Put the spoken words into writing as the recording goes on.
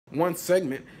one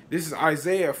segment. This is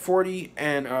Isaiah 40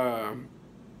 and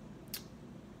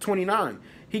 29.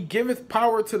 He giveth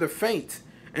power to the faint,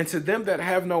 and to them that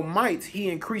have no might, he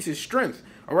increases strength.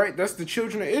 All right, that's the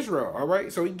children of Israel. All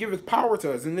right, so he giveth power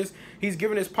to us, and this he's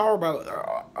giving his power by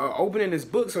opening his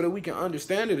book so that we can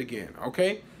understand it again.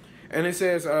 Okay, and it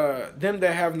says, them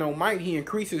that have no might, he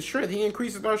increases strength. He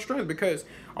increases our strength because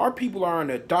our people are in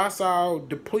a docile,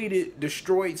 depleted,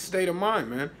 destroyed state of mind,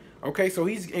 man. Okay, so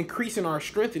he's increasing our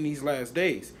strength in these last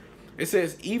days. It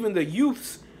says, even the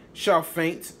youths shall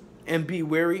faint and be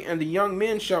weary, and the young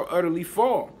men shall utterly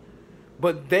fall.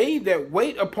 But they that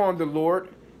wait upon the Lord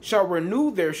shall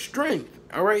renew their strength.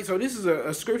 All right, so this is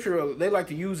a scripture they like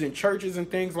to use in churches and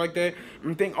things like that,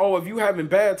 and think, oh, if you having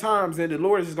bad times, then the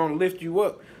Lord is going to lift you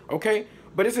up. Okay,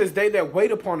 but it says they that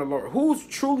wait upon the Lord. Who's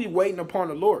truly waiting upon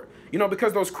the Lord? You know,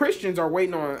 because those Christians are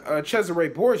waiting on Cesare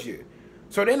Borgia.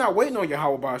 So they're not waiting on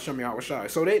Yahweh Ba'ashem Yahweh Shai.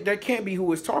 So that can't be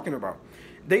who it's talking about.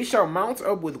 They shall mount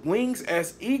up with wings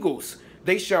as eagles.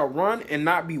 They shall run and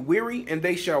not be weary, and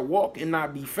they shall walk and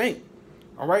not be faint.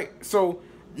 All right, so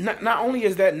not only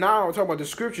is that now talking about the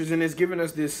scriptures and it's giving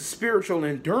us this spiritual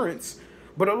endurance,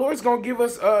 but the Lord's gonna give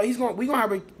us we're gonna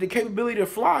have the capability to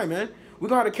fly, man. We're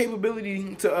gonna have the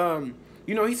capability to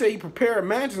you know, he said he prepared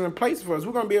mansions and places for us.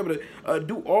 We're gonna be able to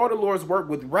do all the Lord's work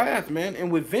with wrath, man,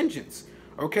 and with vengeance.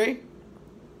 Okay.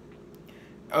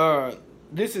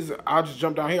 This is, I'll just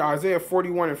jump down here, Isaiah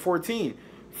 41 and 14.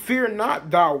 Fear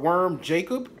not, thou worm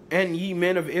Jacob, and ye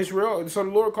men of Israel. So the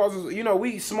Lord calls us, you know,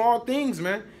 we small things,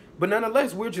 man. But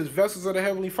nonetheless, we're just vessels of the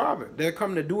Heavenly Father that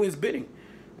come to do his bidding.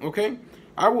 Okay?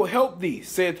 I will help thee,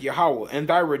 saith Yahweh, and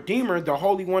thy Redeemer, the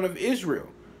Holy One of Israel.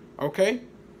 Okay?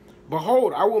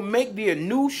 Behold, I will make thee a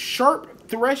new sharp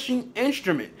threshing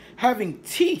instrument, having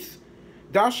teeth.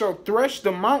 Thou shalt thresh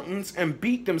the mountains and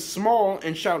beat them small,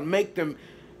 and shalt make the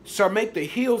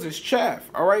hills as chaff.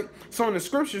 All right. So in the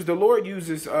scriptures, the Lord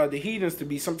uses the heathens to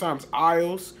be sometimes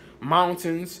isles,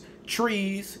 mountains,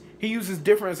 trees. He uses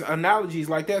different analogies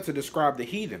like that to describe the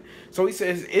heathen. So he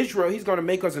says, Israel, he's going to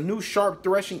make us a new sharp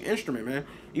threshing instrument, man.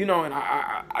 You know, and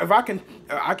I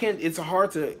can't, it's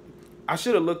hard to, I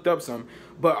should have looked up some,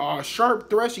 but a sharp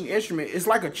threshing instrument is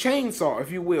like a chainsaw,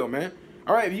 if you will, man.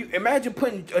 All right. If you imagine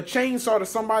putting a chainsaw to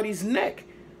somebody's neck.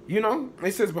 You know,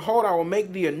 it says, behold, I will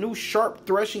make thee a new sharp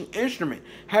threshing instrument,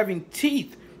 having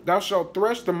teeth. Thou shalt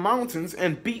thresh the mountains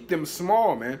and beat them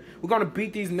small, man. We're going to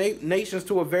beat these nations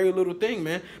to a very little thing,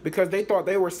 man, because they thought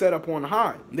they were set up on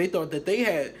high. They thought that they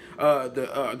had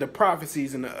the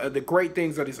prophecies and the great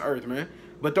things of this earth, man.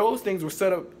 But those things were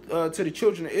set up to the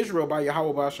children of Israel by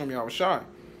Yahweh Ba'ashem Yahweh Shai.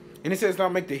 And it says, now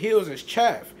make the hills as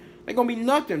chaff. They're going to be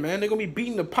nothing, man. They're going to be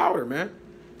beating the powder, man.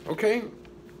 Okay?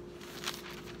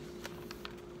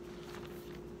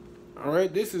 All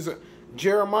right, this is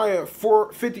Jeremiah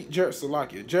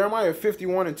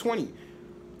 51 and 20.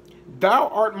 Thou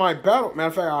art my battle. Matter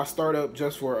of fact, I'll start up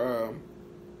just for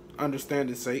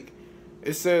understanding's sake.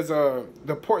 It says,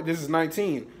 this is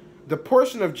 19. The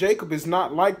portion of Jacob is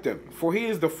not like them, for he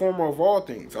is the former of all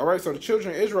things. All right, so the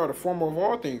children of Israel are the former of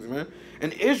all things, man.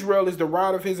 And Israel is the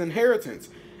rod of his inheritance.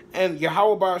 And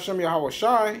Yahweh Ba'ashem Yahweh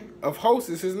Shai of hosts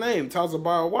is his name.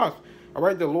 Tazabawath. All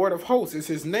right, the Lord of hosts is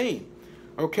his name.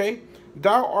 Okay.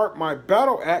 Thou art my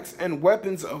battle axe and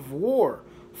weapons of war.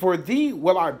 For thee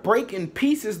will I break in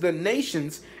pieces the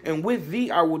nations, and with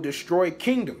thee I will destroy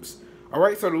kingdoms. All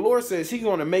right, so the Lord says he's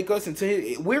going to make us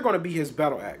we're going to be his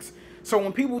battle axe. So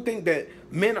when people think that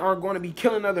men are going to be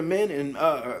killing other men, and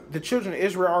the children of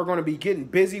Israel are going to be getting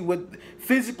busy with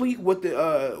physically what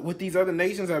these other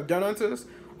nations have done unto us,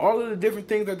 all of the different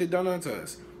things that they've done unto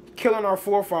us, killing our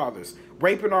forefathers,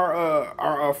 raping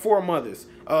our foremothers,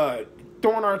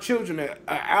 throwing our children at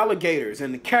alligators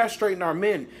and castrating our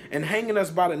men and hanging us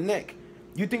by the neck.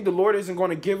 You think the Lord isn't going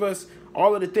to give us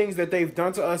all of the things that they've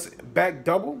done to us back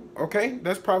double? Okay,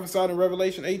 that's prophesied in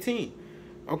Revelation 18.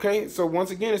 Okay, so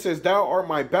once again it says, thou art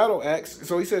my battle axe.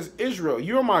 So he says, Israel,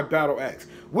 you're my battle axe.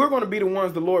 We're going to be the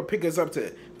ones the Lord pick us up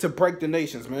to break the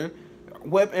nations, man.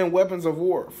 Weapons of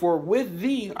war. For with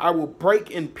thee I will break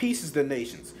in pieces the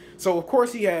nations. So of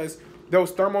course he has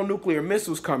those thermonuclear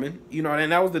missiles coming, you know,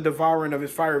 and that was the devouring of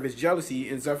his fire of his jealousy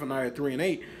in Zephaniah 3 and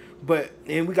 8.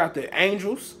 And we got the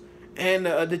angels and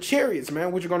the chariots,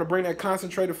 man, which are going to bring that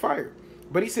concentrated fire.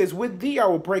 But he says, with thee I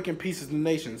will break in pieces the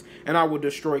nations, and I will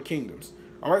destroy kingdoms.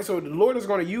 All right, so the Lord is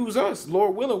going to use us.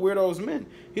 Lord willing, we're those men.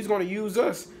 He's going to use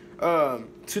us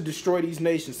to destroy these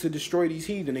nations, to destroy these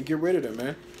heathen and get rid of them,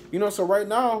 man. You know, so right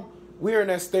now we're in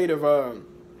that state of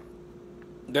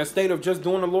just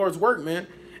doing the Lord's work, man.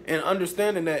 And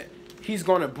understanding that he's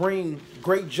going to bring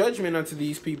great judgment unto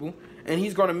these people. And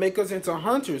he's going to make us into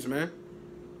hunters, man.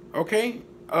 Okay?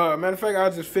 Matter of fact,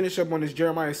 I'll just finish up on this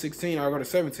Jeremiah 16. I'll go to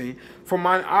 17. For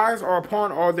mine eyes are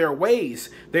upon all their ways.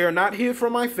 They are not hid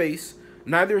from my face,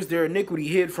 neither is their iniquity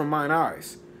hid from mine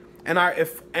eyes.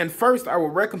 And first I will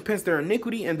recompense their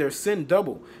iniquity and their sin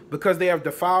double, because they have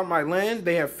defiled my land.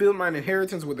 They have filled mine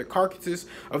inheritance with the carcasses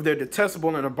of their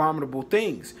detestable and abominable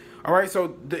things. All right,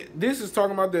 so this is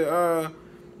talking about the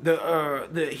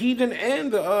heathen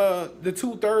and the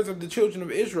 2/3 of the children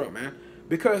of Israel, man,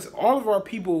 because all of our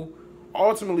people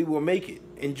ultimately will make it.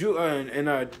 In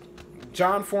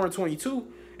John 4:22,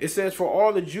 it says, "For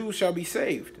all the Jews shall be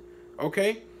saved."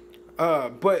 Okay,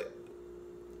 but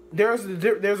there's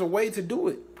a way to do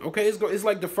it. Okay, it's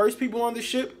like the first people on the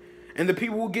ship, and the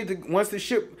people who get once the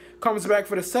ship comes back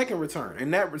for the second return,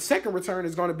 and that second return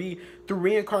is going to be through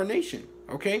reincarnation.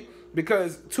 Okay,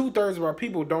 because 2/3 of our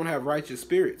people don't have righteous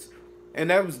spirits, and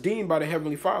that was deemed by the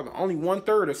Heavenly Father. Only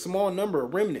 1/3, a small number, a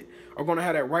remnant, are going to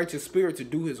have that righteous spirit to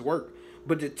do His work.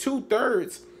 But the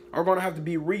 2/3 are going to have to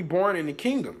be reborn in the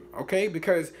kingdom, okay?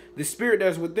 Because the spirit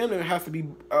that's within them has to be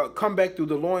come back through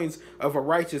the loins of a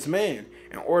righteous man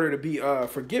in order to be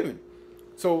forgiven.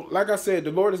 So, like I said,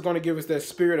 the Lord is going to give us that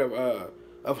spirit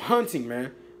of hunting,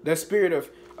 man. That spirit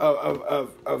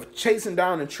of chasing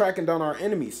down and tracking down our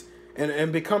enemies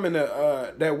and becoming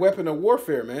that weapon of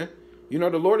warfare, man. You know,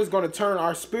 the Lord is going to turn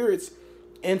our spirits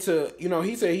into, you know,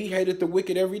 He said He hated the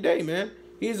wicked every day, man.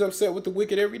 He's upset with the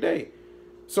wicked every day.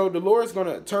 So the Lord's going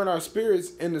to turn our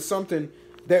spirits into something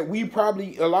that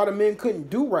a lot of men couldn't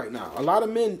do right now. A lot of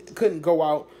men couldn't go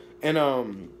out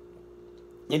and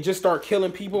just start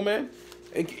killing people, man.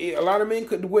 A lot of men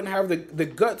wouldn't have the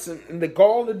guts and the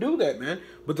gall to do that, man.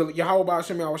 But the Yahweh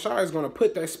Ba'ashem Yahushua is going to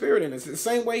put that spirit in us. The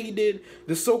same way He did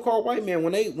the so-called white man.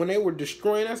 When they were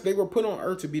destroying us, they were put on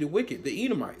earth to be the wicked, the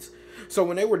Edomites. So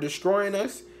when they were destroying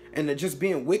us and they're just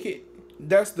being wicked,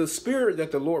 that's the spirit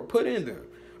that the Lord put in them.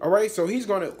 All right, so He's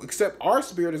going to accept our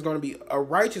spirit is going to be a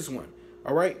righteous one.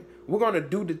 All right, we're going to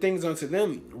do the things unto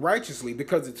them righteously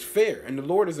because it's fair. And the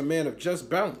Lord is a man of just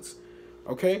balance.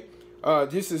 Okay,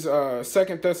 this is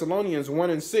 2 Thessalonians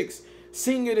 1:6.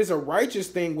 Seeing it is a righteous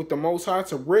thing with the Most High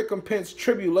to recompense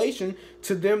tribulation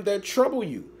to them that trouble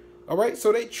you. All right,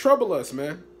 so they trouble us,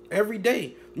 man, every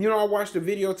day. You know, I watched the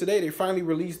video today. They finally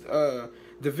released the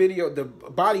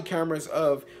body cameras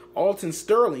of Alton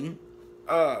Sterling.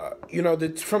 You know,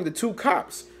 from the two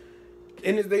cops,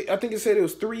 and I think it said it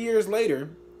was 3 years later,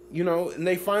 you know, and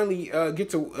they finally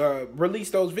get to release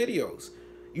those videos,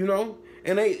 you know,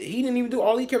 and he didn't even do,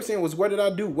 all he kept saying was, "What did I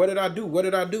do? What did I do? What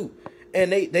did I do?"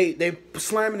 And they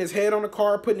slamming his head on the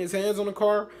car, putting his hands on the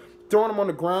car, throwing him on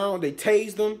the ground. They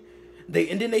tased him,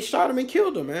 and then they shot him and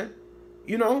killed him, man,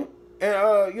 you know,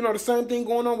 and you know, the same thing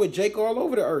going on with Jake all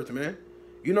over the earth, man,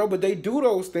 you know, but they do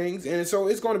those things, and so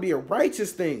it's going to be a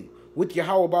righteous thing with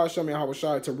Yahweh Ba'ashem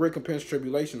Yahushua to recompense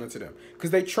tribulation unto them.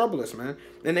 Because they trouble us, man.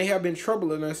 And they have been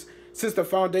troubling us since the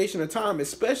foundation of time,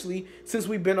 especially since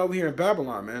we've been over here in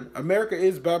Babylon, man. America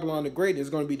is Babylon the Great. It's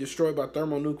going to be destroyed by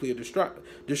thermonuclear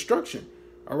destruction.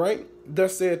 All right?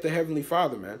 Thus saith the Heavenly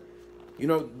Father, man. You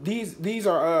know, these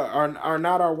are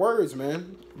not our words,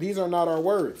 man. These are not our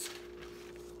words.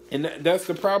 And that's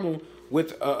the problem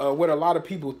with what a lot of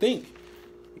people think.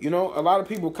 You know, a lot of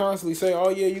people constantly say, "Oh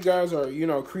yeah, you guys are, you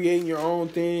know, creating your own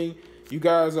thing. You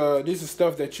guys, this is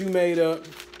stuff that you made up."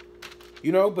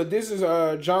 You know, but this is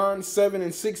John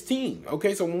 7:16.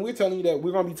 Okay, so when we're telling you that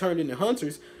we're gonna be turned into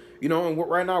hunters, you know, and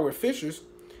right now we're fishers,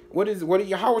 what did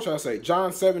Yahushua say?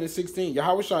 John 7:16.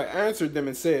 Yahushua answered them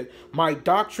and said, "My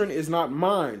doctrine is not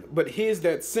mine, but His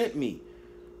that sent me."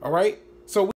 All right, so